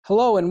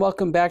Hello and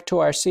welcome back to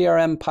our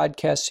CRM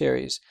podcast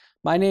series.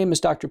 My name is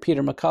Dr.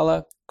 Peter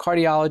McCullough,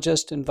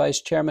 cardiologist and Vice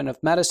Chairman of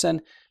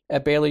Medicine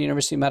at Baylor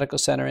University Medical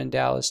Center in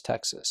Dallas,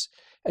 Texas.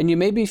 And you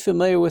may be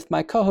familiar with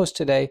my co-host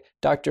today,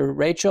 Dr.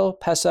 Rachel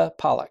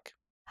Pessah-Pollack.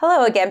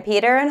 Hello again,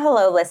 Peter, and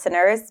hello,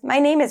 listeners. My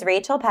name is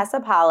Rachel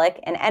Pessah-Pollack,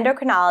 an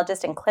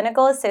endocrinologist and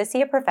clinical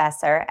associate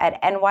professor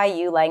at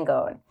NYU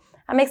Langone.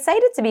 I'm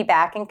excited to be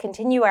back and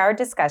continue our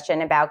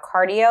discussion about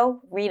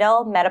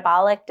cardio-renal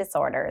metabolic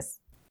disorders.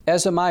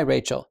 As am I,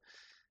 Rachel.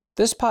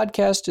 This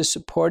podcast is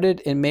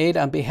supported and made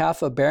on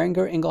behalf of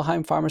Boehringer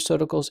Ingelheim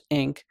Pharmaceuticals,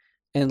 Inc.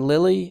 and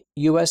Lilly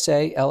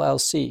USA,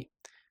 LLC.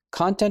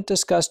 Content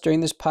discussed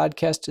during this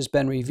podcast has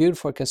been reviewed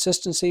for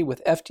consistency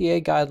with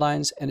FDA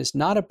guidelines and is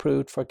not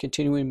approved for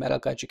continuing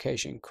medical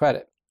education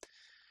credit.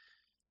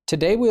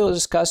 Today we will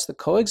discuss the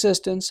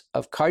coexistence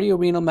of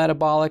cardiorenal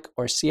metabolic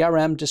or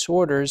CRM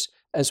disorders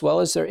as well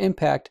as their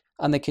impact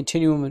on the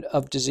continuum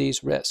of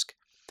disease risk.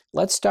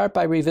 Let's start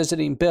by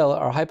revisiting Bill,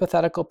 our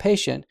hypothetical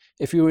patient.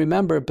 If you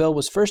remember, Bill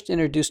was first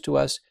introduced to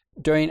us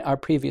during our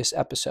previous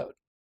episode.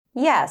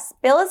 Yes,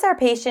 Bill is our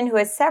patient who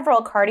has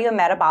several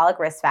cardiometabolic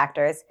risk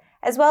factors,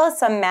 as well as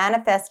some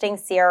manifesting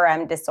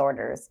CRM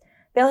disorders.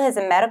 Bill has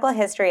a medical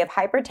history of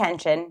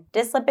hypertension,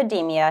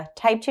 dyslipidemia,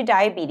 type 2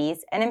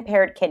 diabetes, and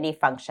impaired kidney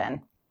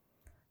function.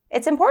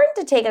 It's important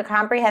to take a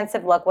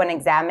comprehensive look when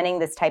examining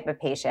this type of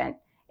patient.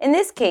 In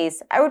this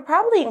case, I would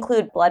probably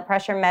include blood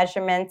pressure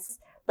measurements,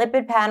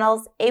 lipid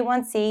panels,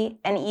 A1C,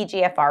 and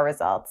eGFR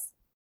results.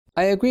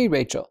 I agree,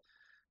 Rachel.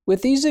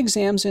 With these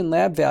exams and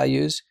lab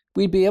values,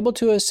 we'd be able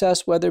to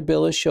assess whether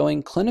Bill is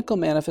showing clinical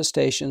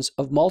manifestations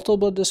of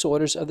multiple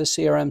disorders of the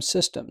CRM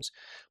systems.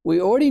 We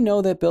already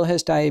know that Bill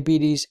has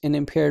diabetes and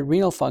impaired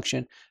renal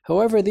function.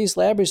 However, these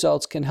lab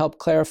results can help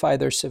clarify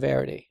their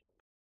severity.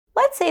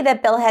 Let's say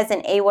that Bill has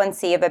an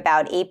A1C of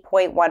about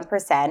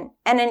 8.1%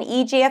 and an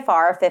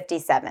eGFR of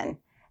 57.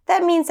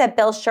 That means that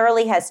Bill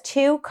surely has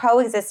two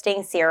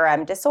coexisting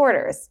CRM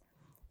disorders.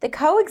 The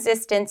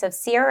coexistence of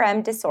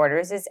CRM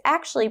disorders is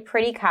actually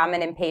pretty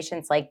common in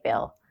patients like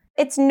Bill.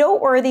 It's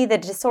noteworthy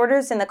that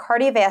disorders in the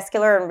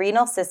cardiovascular and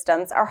renal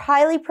systems are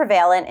highly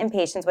prevalent in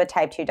patients with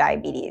type 2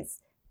 diabetes.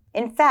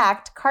 In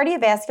fact,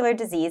 cardiovascular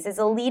disease is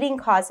a leading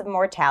cause of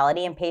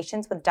mortality in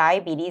patients with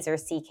diabetes or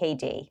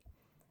CKD.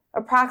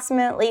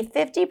 Approximately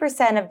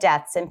 50% of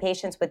deaths in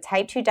patients with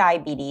type 2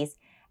 diabetes,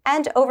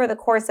 and over the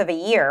course of a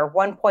year,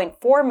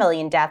 1.4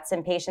 million deaths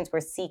in patients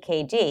with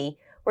CKD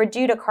were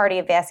due to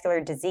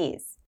cardiovascular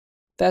disease.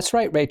 That's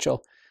right,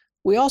 Rachel.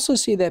 We also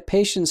see that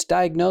patients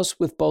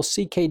diagnosed with both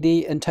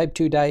CKD and type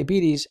 2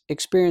 diabetes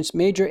experience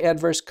major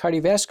adverse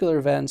cardiovascular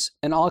events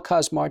and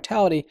all-cause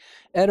mortality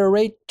at a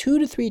rate 2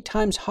 to 3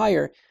 times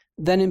higher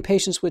than in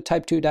patients with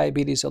type 2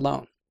 diabetes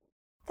alone.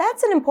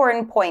 That's an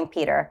important point,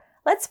 Peter.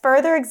 Let's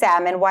further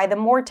examine why the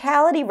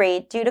mortality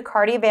rate due to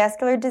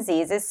cardiovascular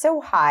disease is so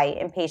high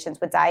in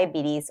patients with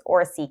diabetes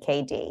or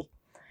CKD.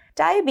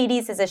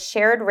 Diabetes is a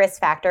shared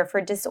risk factor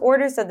for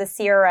disorders of the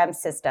CRM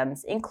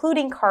systems,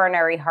 including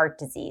coronary heart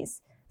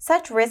disease.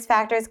 Such risk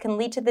factors can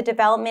lead to the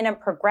development and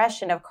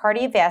progression of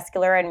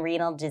cardiovascular and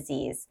renal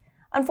disease.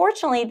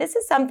 Unfortunately, this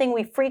is something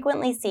we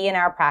frequently see in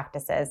our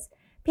practices.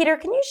 Peter,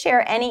 can you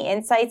share any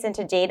insights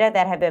into data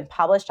that have been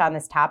published on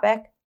this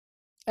topic?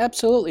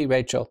 Absolutely,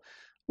 Rachel.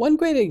 One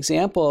great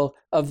example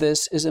of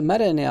this is a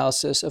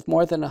meta-analysis of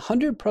more than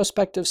 100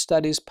 prospective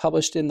studies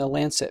published in The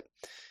Lancet.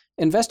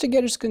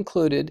 Investigators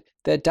concluded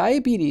that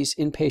diabetes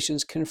in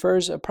patients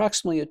confers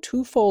approximately a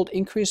twofold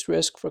increased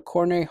risk for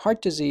coronary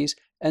heart disease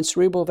and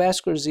cerebral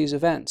vascular disease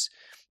events,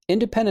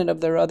 independent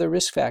of their other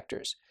risk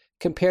factors,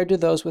 compared to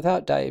those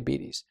without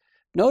diabetes.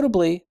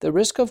 Notably, the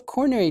risk of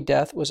coronary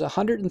death was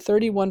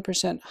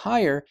 131%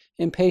 higher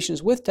in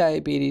patients with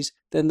diabetes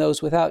than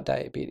those without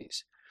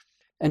diabetes.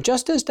 And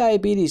just as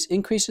diabetes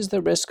increases the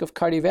risk of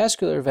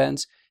cardiovascular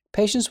events,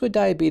 patients with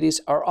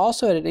diabetes are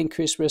also at an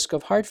increased risk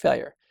of heart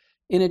failure.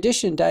 In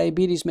addition,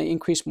 diabetes may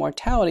increase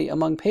mortality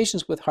among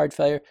patients with heart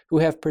failure who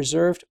have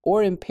preserved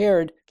or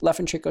impaired left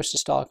ventricular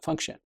systolic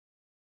function.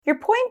 Your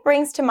point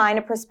brings to mind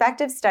a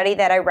prospective study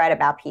that I read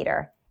about,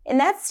 Peter. In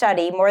that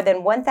study, more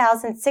than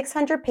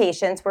 1,600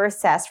 patients were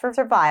assessed for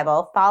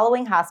survival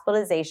following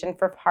hospitalization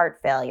for heart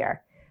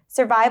failure.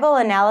 Survival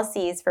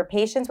analyses for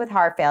patients with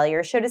heart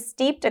failure showed a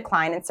steep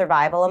decline in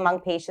survival among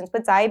patients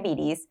with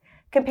diabetes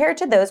compared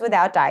to those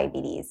without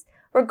diabetes,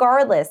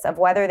 regardless of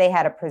whether they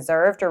had a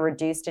preserved or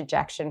reduced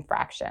ejection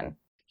fraction.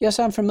 Yes,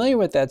 I'm familiar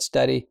with that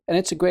study, and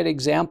it's a great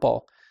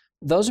example.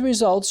 Those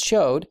results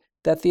showed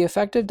that the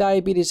effect of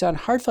diabetes on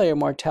heart failure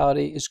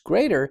mortality is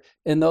greater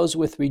in those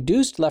with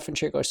reduced left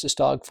ventricular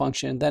systolic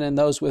function than in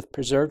those with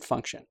preserved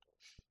function.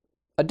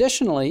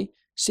 Additionally,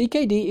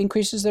 CKD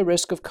increases the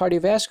risk of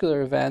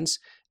cardiovascular events,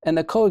 and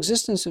the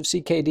coexistence of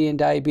CKD and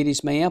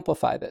diabetes may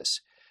amplify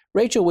this.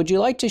 Rachel, would you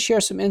like to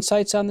share some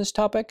insights on this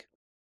topic?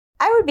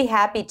 I would be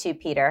happy to,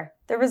 Peter.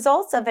 The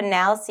results of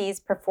analyses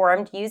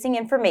performed using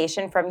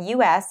information from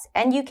US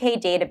and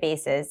UK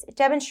databases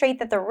demonstrate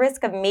that the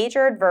risk of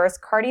major adverse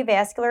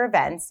cardiovascular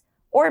events,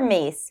 or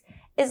MACE,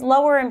 is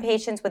lower in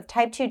patients with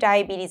type 2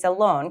 diabetes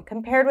alone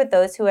compared with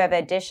those who have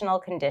additional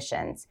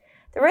conditions.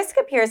 The risk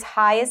appears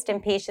highest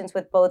in patients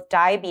with both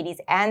diabetes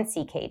and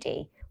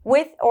CKD,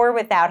 with or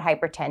without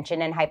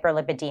hypertension and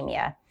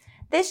hyperlipidemia.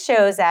 This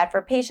shows that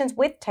for patients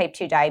with type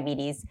 2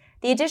 diabetes,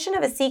 the addition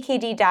of a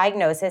CKD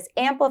diagnosis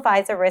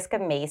amplifies the risk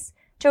of MACE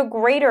to a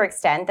greater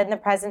extent than the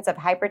presence of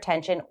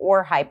hypertension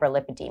or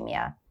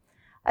hyperlipidemia.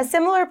 A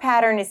similar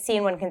pattern is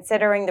seen when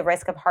considering the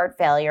risk of heart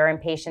failure in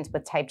patients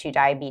with type 2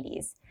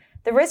 diabetes.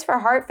 The risk for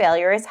heart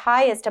failure is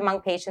highest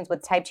among patients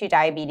with type 2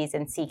 diabetes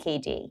and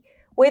CKD,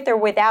 with or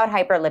without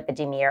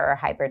hyperlipidemia or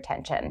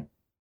hypertension.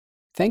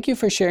 Thank you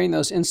for sharing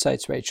those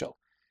insights, Rachel.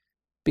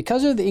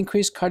 Because of the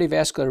increased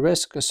cardiovascular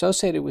risk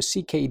associated with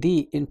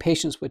CKD in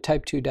patients with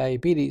type 2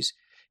 diabetes,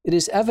 it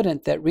is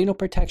evident that renal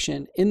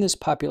protection in this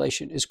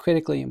population is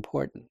critically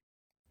important.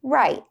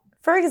 Right.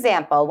 For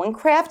example, when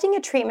crafting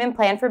a treatment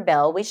plan for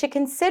Bill, we should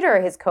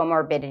consider his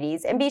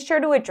comorbidities and be sure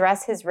to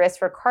address his risk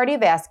for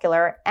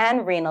cardiovascular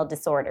and renal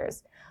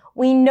disorders.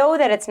 We know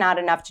that it's not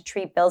enough to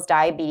treat Bill's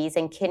diabetes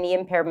and kidney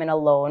impairment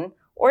alone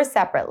or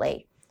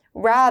separately.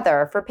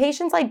 Rather, for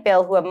patients like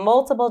Bill who have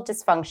multiple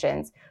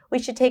dysfunctions, we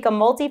should take a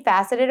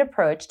multifaceted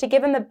approach to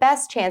give him the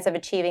best chance of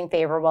achieving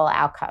favorable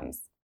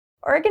outcomes.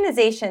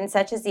 Organizations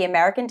such as the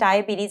American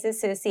Diabetes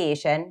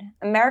Association,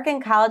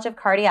 American College of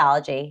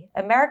Cardiology,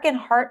 American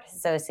Heart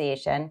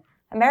Association,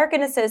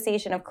 American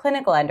Association of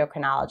Clinical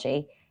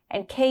Endocrinology,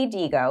 and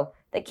KDIGO,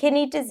 the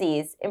Kidney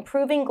Disease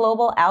Improving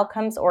Global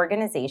Outcomes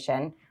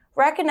Organization,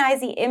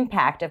 recognize the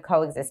impact of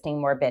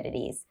coexisting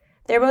morbidities.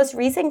 Their most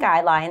recent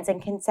guidelines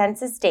and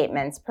consensus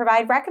statements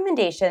provide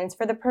recommendations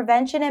for the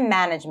prevention and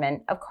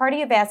management of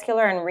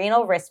cardiovascular and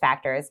renal risk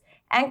factors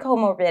and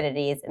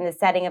comorbidities in the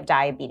setting of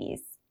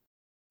diabetes.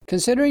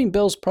 Considering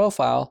Bill's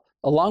profile,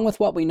 along with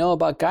what we know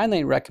about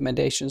guideline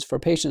recommendations for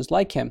patients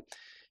like him,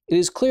 it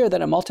is clear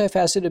that a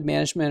multifaceted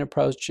management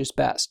approach is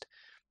best.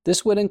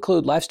 This would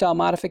include lifestyle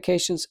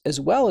modifications as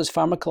well as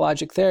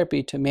pharmacologic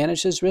therapy to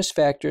manage his risk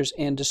factors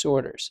and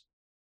disorders.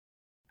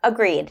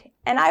 Agreed.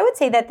 And I would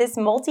say that this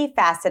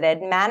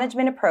multifaceted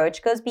management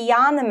approach goes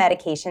beyond the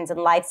medications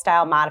and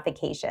lifestyle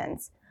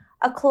modifications.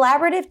 A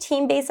collaborative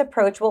team-based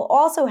approach will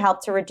also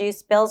help to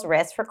reduce Bill's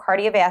risk for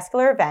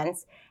cardiovascular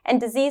events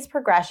and disease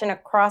progression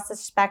across the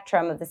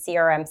spectrum of the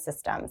CRM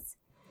systems.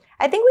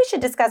 I think we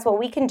should discuss what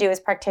we can do as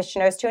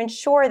practitioners to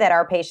ensure that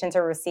our patients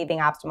are receiving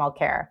optimal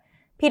care.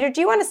 Peter,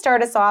 do you want to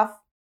start us off?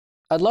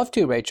 I'd love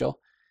to,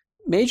 Rachel.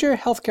 Major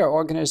healthcare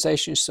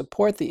organizations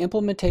support the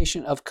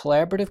implementation of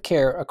collaborative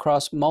care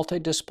across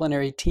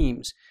multidisciplinary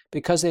teams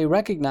because they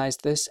recognize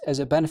this as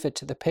a benefit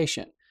to the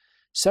patient.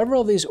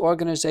 Several of these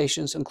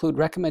organizations include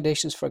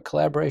recommendations for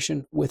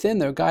collaboration within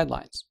their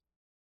guidelines.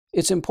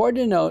 It's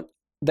important to note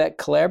that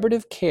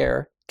collaborative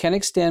care can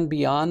extend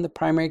beyond the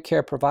primary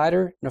care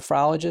provider,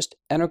 nephrologist,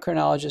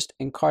 endocrinologist,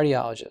 and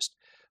cardiologist.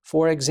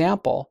 For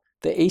example,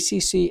 the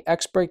ACC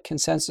Expert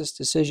Consensus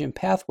Decision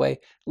Pathway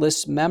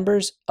lists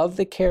members of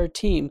the care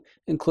team,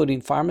 including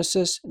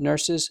pharmacists,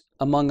 nurses,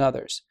 among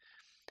others.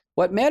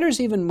 What matters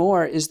even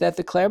more is that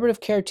the collaborative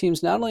care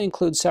teams not only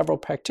include several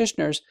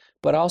practitioners,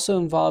 but also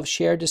involve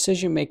shared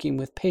decision-making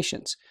with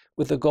patients,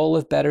 with the goal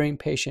of bettering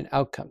patient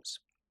outcomes.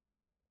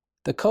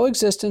 The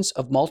coexistence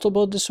of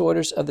multiple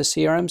disorders of the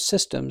CRM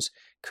systems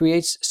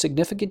creates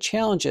significant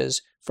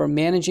challenges for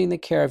managing the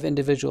care of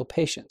individual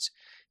patients.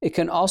 It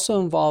can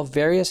also involve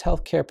various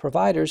healthcare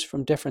providers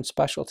from different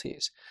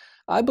specialties.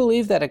 I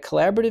believe that a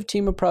collaborative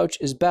team approach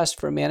is best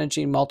for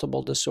managing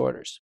multiple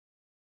disorders.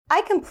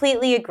 I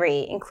completely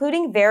agree.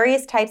 Including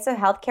various types of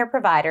healthcare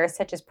providers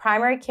such as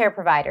primary care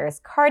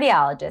providers,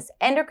 cardiologists,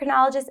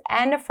 endocrinologists,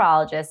 and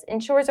nephrologists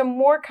ensures a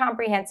more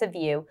comprehensive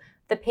view of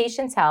the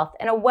patient's health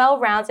and a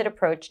well-rounded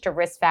approach to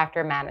risk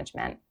factor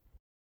management.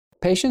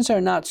 Patients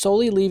are not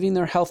solely leaving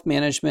their health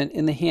management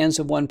in the hands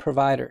of one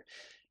provider.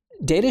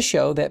 Data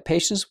show that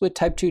patients with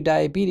type 2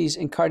 diabetes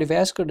and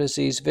cardiovascular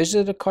disease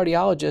visit a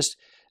cardiologist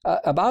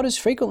about as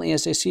frequently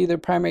as they see their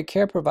primary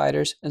care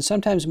providers and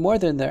sometimes more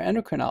than their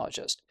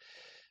endocrinologist.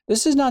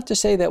 This is not to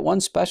say that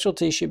one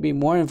specialty should be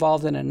more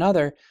involved than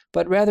another,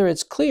 but rather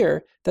it's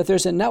clear that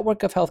there's a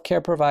network of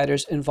healthcare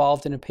providers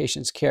involved in a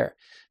patient's care.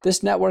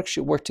 This network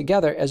should work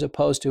together as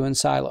opposed to in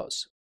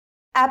silos.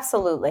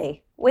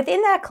 Absolutely.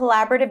 Within that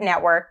collaborative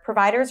network,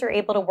 providers are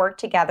able to work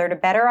together to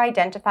better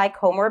identify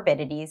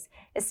comorbidities,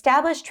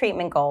 establish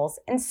treatment goals,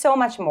 and so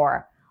much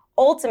more.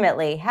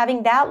 Ultimately,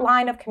 having that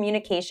line of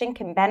communication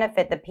can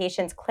benefit the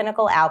patient's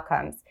clinical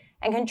outcomes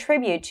and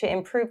contribute to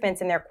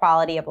improvements in their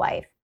quality of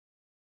life.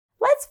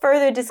 Let's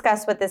further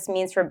discuss what this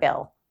means for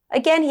Bill.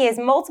 Again, he has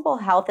multiple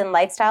health and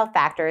lifestyle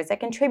factors that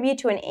contribute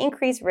to an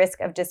increased risk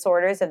of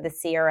disorders of the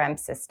CRM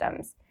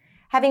systems.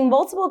 Having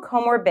multiple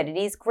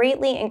comorbidities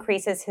greatly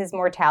increases his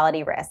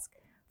mortality risk.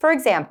 For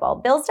example,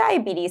 Bill's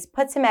diabetes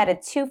puts him at a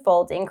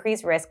twofold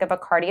increased risk of a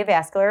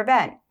cardiovascular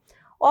event.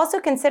 Also,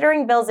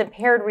 considering Bill's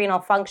impaired renal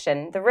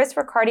function, the risk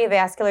for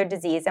cardiovascular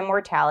disease and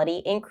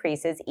mortality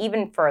increases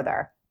even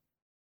further.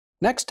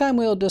 Next time,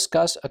 we'll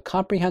discuss a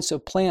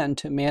comprehensive plan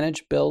to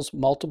manage Bill's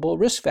multiple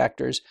risk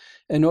factors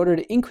in order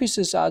to increase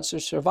his odds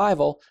of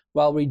survival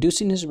while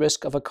reducing his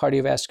risk of a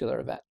cardiovascular event.